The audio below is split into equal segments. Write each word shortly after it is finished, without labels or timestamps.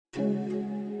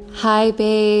Hi,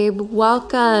 babe.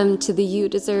 Welcome to the You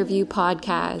Deserve You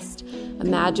podcast, a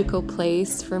magical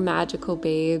place for magical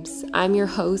babes. I'm your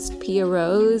host, Pia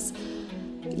Rose.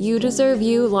 You Deserve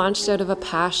You launched out of a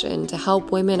passion to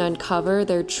help women uncover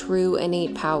their true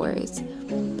innate powers.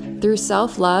 Through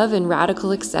self-love and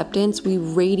radical acceptance, we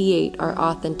radiate our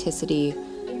authenticity,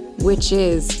 which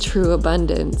is true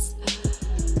abundance.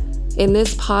 In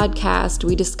this podcast,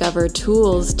 we discover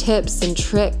tools, tips, and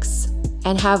tricks,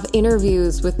 and have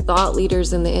interviews with thought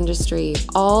leaders in the industry,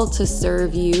 all to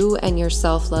serve you and your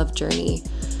self-love journey.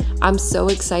 I'm so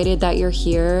excited that you're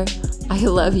here. I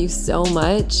love you so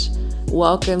much.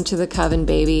 Welcome to the Coven,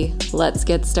 baby. Let's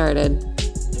get started.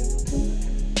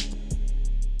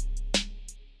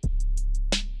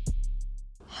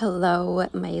 Hello,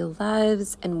 my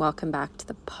loves, and welcome back to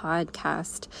the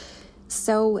podcast.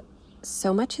 So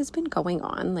much has been going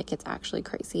on, like it's actually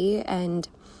crazy, and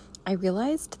I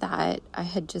realized that I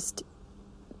had just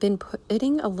been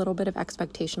putting a little bit of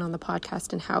expectation on the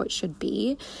podcast and how it should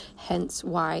be, hence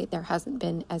why there hasn't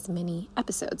been as many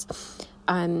episodes.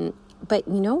 But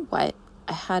you know what?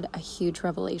 I had a huge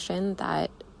revelation that,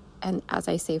 and as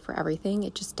I say for everything,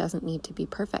 it just doesn't need to be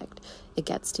perfect. It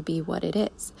gets to be what it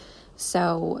is.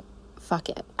 So fuck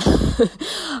it.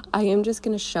 I am just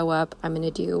going to show up. I'm going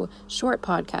to do short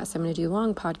podcasts. I'm going to do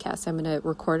long podcasts. I'm going to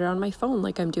record it on my phone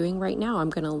like I'm doing right now. I'm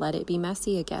going to let it be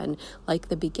messy again. Like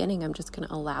the beginning, I'm just going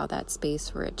to allow that space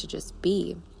for it to just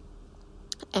be.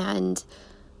 And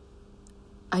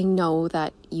I know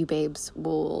that you babes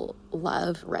will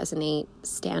love, resonate,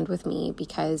 stand with me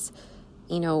because,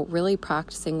 really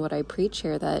practicing what I preach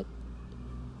here, that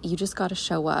you just got to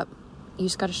show up. You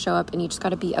just got to show up and you just got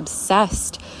to be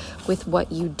obsessed with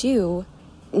what you do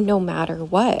no matter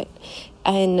what.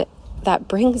 And that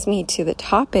brings me to the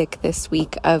topic this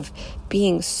week of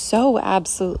being so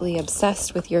absolutely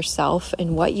obsessed with yourself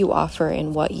and what you offer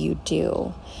and what you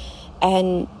do.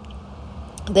 And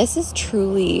this is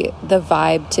truly the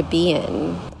vibe to be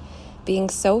in. Being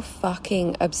so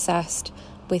fucking obsessed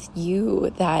with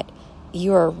you that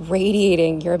you're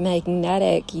radiating, you're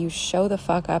magnetic, you show the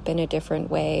fuck up in a different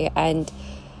way. And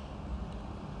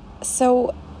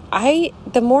so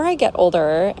the more I get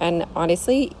older, and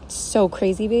honestly, so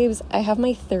crazy, babes, I have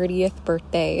my 30th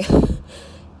birthday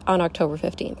on October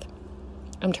 15th.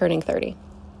 I'm turning 30.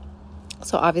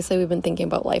 So obviously we've been thinking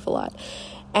about life a lot.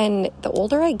 And the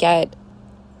older I get,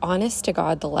 honest to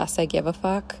God, the less I give a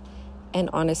fuck. And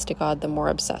honest to God, the more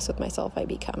obsessed with myself I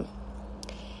become.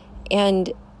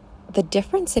 And the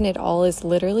difference in it all is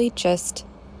literally just,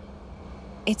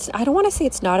 I don't want to say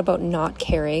it's not about not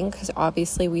caring, because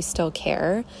obviously we still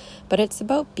care, but it's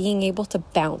about being able to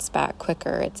bounce back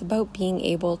quicker. It's about being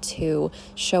able to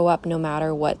show up no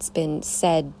matter what's been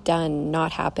said, done,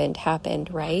 not happened,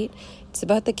 right? It's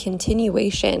about the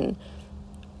continuation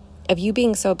of you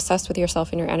being so obsessed with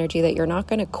yourself and your energy that you're not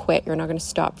going to quit. You're not going to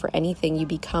stop for anything. You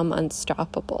become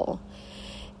unstoppable.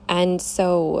 And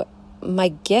so my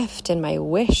gift and my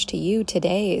wish to you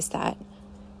today is that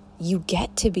you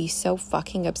get to be so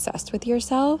fucking obsessed with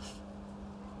yourself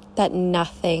that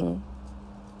nothing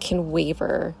can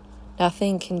waver,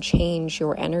 nothing can change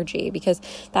your energy. Because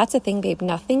that's the thing, babe,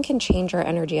 nothing can change our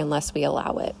energy unless we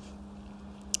allow it.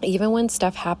 Even when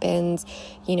stuff happens,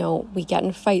 we get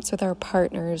in fights with our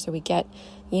partners, or we get,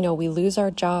 we lose our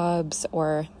jobs,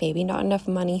 or maybe not enough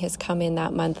money has come in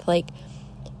that month. Like,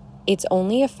 it's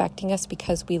only affecting us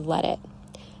because we let it.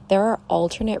 There are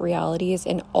alternate realities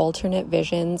and alternate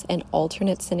visions and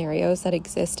alternate scenarios that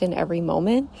exist in every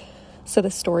moment. So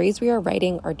the stories we are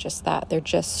writing are just that. They're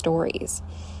just stories.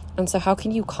 And so how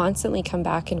can you constantly come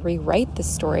back and rewrite the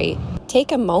story?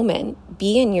 Take a moment,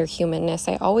 be in your humanness.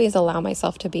 I always allow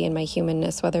myself to be in my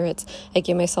humanness, whether it's I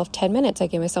give myself 10 minutes, I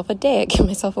give myself a day, I give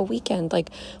myself a weekend, like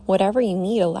whatever you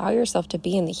need, allow yourself to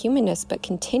be in the humanness, but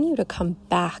continue to come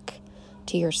back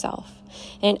to yourself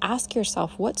and ask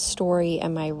yourself, what story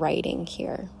am I writing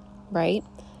here, right?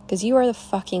 Because you are the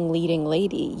fucking leading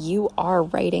lady. You are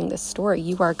writing this story.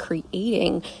 You are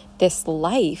creating this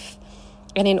life.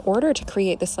 And in order to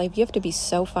create this life, you have to be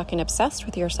so fucking obsessed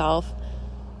with yourself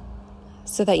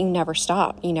so that you never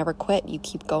stop. You never quit. You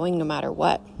keep going no matter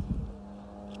what.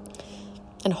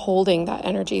 And holding that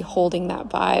energy, holding that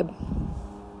vibe.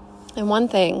 And one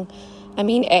thing,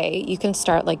 you can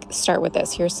start with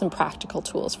this. Here's some practical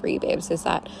tools for you, babes, is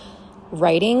that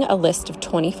writing a list of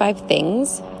 25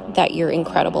 things that you're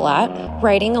incredible at,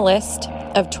 writing a list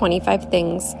of 25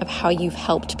 things of how you've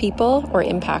helped people or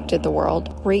impacted the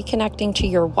world, reconnecting to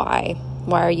your why.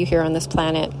 Why are you here on this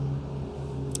planet?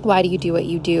 Why do you do what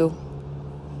you do?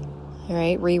 All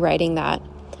right, rewriting that.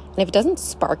 And if it doesn't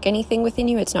spark anything within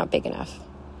you, it's not big enough.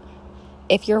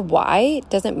 if your why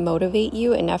doesn't motivate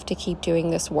you enough to keep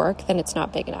doing this work, then it's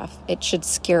not big enough. It should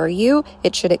scare you.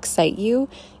 It should excite you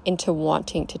into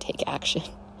wanting to take action,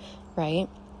 right?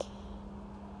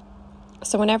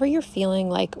 So whenever you're feeling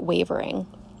like wavering,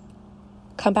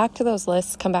 come back to those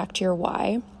lists, come back to your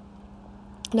why.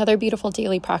 Another beautiful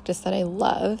daily practice that I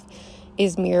love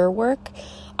is mirror work.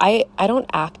 I don't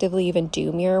actively even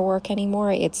do mirror work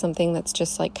anymore. It's something that's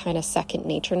just like kind of second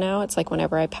nature now. It's like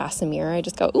whenever I pass a mirror, I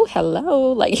just go, "Ooh,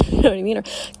 hello," like, you know what I mean? Or,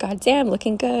 "God damn,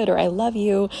 looking good," or, "I love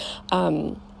you."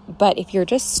 But if you're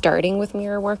just starting with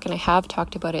mirror work, and I have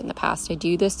talked about it in the past, I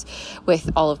do this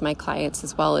with all of my clients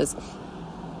as well, is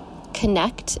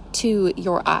connect to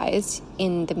your eyes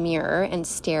in the mirror and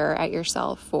stare at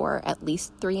yourself for at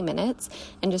least 3 minutes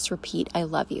and just repeat, "I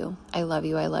love you. I love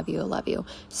you. I love you. I love you."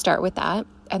 Start with that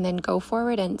and then go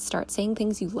forward and start saying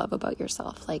things you love about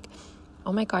yourself. Like,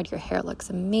 "Oh my God, your hair looks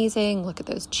amazing. Look at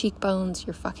those cheekbones.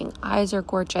 Your fucking eyes are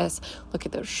gorgeous. Look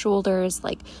at those shoulders.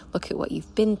 Like, look at what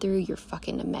you've been through. You're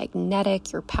fucking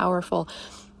magnetic. You're powerful."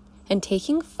 And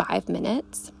taking 5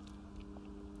 minutes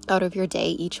out of your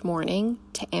day each morning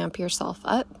to amp yourself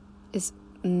up is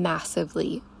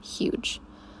massively huge.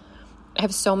 I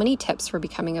have so many tips for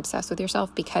becoming obsessed with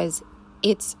yourself because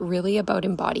it's really about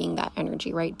embodying that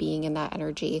energy, right? Being in that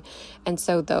energy. And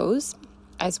so those,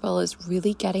 as well as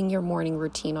really getting your morning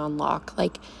routine on lock.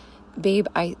 Like, babe,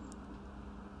 I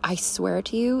swear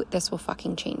to you, this will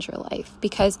fucking change your life.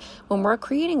 Because when we're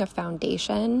creating a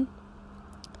foundation,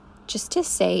 just to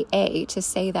say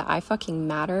that I fucking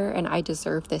matter and I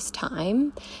deserve this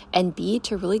time, and B,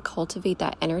 to really cultivate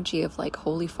that energy of like,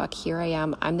 holy fuck, here I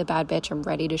am. I'm the bad bitch. I'm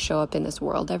ready to show up in this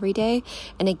world every day.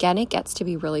 And again, it gets to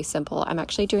be really simple. I'm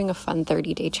actually doing a fun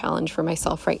 30-day challenge for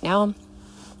myself right now,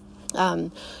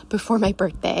 before my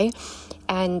birthday.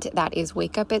 And that is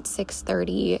wake up at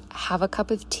 6:30, have a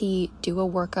cup of tea, do a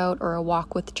workout or a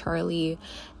walk with Charlie,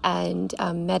 and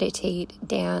meditate,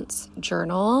 dance,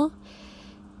 journal,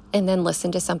 and then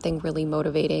listen to something really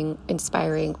motivating,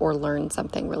 inspiring, or learn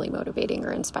something really motivating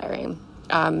or inspiring.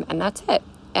 And that's it.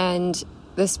 And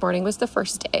this morning was the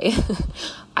first day.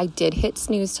 I did hit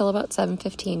snooze till about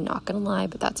 7:15, not gonna lie,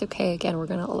 but that's okay. Again, we're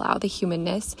gonna allow the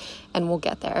humanness and we'll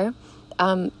get there.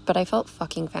 But I felt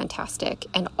fucking fantastic.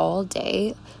 And all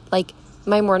day, like,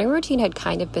 my morning routine had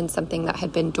kind of been something that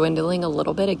had been dwindling a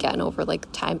little bit again over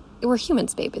like time. We're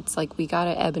humans, babe. It's like we got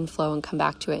to ebb and flow and come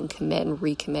back to it and commit and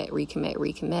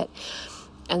recommit.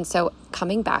 And so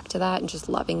coming back to that and just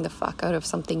loving the fuck out of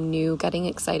something new, getting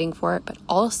exciting for it, but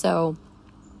also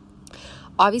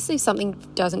obviously if something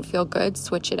doesn't feel good,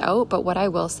 switch it out. But what I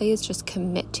will say is just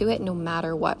commit to it no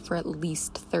matter what for at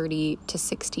least 30 to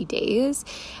 60 days.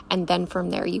 And then from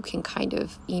there you can kind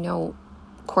of,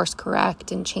 course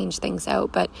correct and change things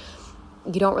out, but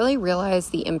you don't really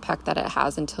realize the impact that it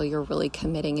has until you're really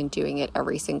committing and doing it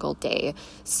every single day.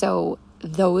 So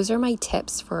those are my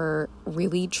tips for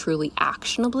really truly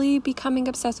actionably becoming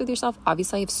obsessed with yourself.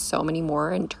 Obviously I have so many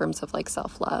more in terms of like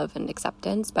self-love and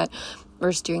acceptance, but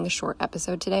we're just doing a short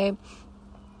episode today,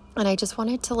 and I just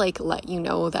wanted to like let you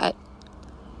know that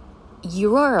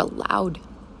you are allowed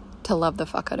to love the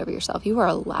fuck out of yourself. You are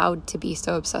allowed to be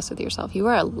so obsessed with yourself. You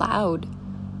are allowed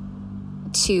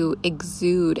to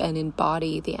exude and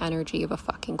embody the energy of a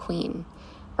fucking queen,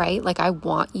 right? Like, I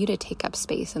want you to take up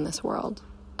space in this world,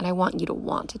 and I want you to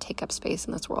want to take up space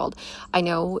in this world. I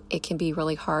know it can be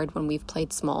really hard when we've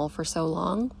played small for so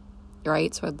long,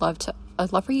 right? So I'd love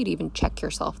for you to even check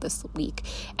yourself this week.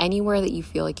 Anywhere that you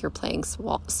feel like you're playing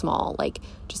small, like,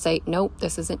 just say, nope,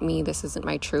 this isn't me. This isn't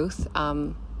my truth.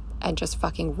 And just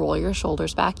fucking roll your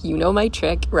shoulders back. You know my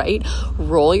trick, right?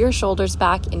 Roll your shoulders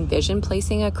back, envision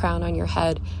placing a crown on your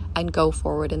head, and go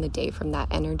forward in the day from that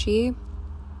energy.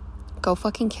 Go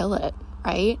fucking kill it,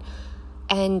 right?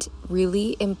 And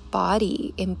really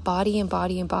embody,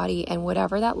 and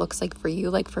whatever that looks like for you.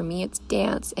 Like for me, it's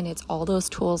dance, and it's all those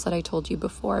tools that I told you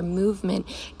before: movement,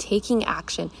 taking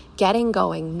action, getting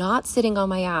going, not sitting on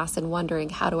my ass and wondering,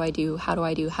 how do I do,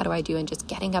 and just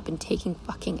getting up and taking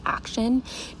fucking action,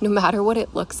 no matter what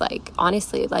it looks like.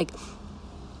 Honestly, like,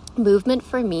 movement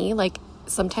for me, like,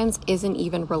 sometimes isn't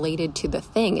even related to the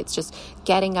thing. It's just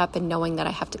getting up and knowing that I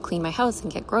have to clean my house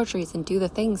and get groceries and do the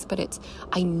things, but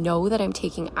I know that I'm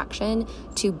taking action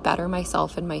to better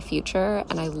myself in my future,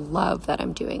 and I love that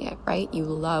I'm doing it, right? You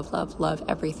love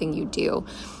everything you do.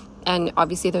 And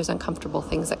obviously there's uncomfortable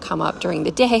things that come up during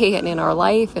the day and in our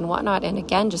life and whatnot, and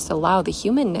again, just allow the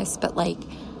humanness, but like,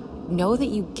 know that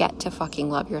you get to fucking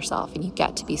love yourself, and you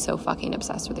get to be so fucking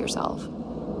obsessed with yourself,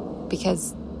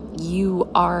 because you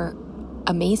are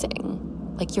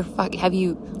amazing. Like, have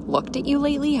you looked at you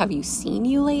lately? Have you seen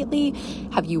you lately?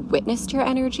 Have you witnessed your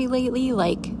energy lately?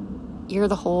 Like, you're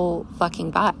the whole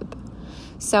fucking vibe.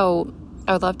 So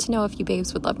I would love to know if you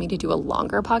babes would love me to do a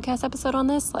longer podcast episode on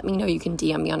this. Let me know. You can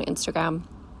DM me on Instagram,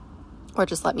 or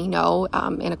just let me know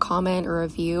in a comment or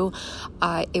review.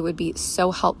 It would be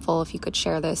so helpful if you could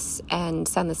share this and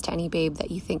send this to any babe that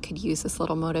you think could use this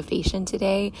little motivation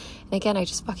today. And again, I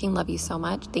just fucking love you so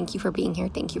much. Thank you for being here.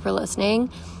 Thank you for listening.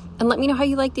 And let me know how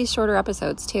you like these shorter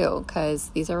episodes too, because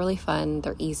these are really fun.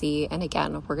 They're easy. And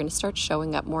again, we're going to start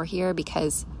showing up more here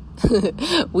because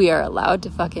we are allowed to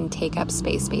fucking take up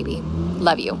space, baby.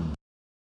 Love you.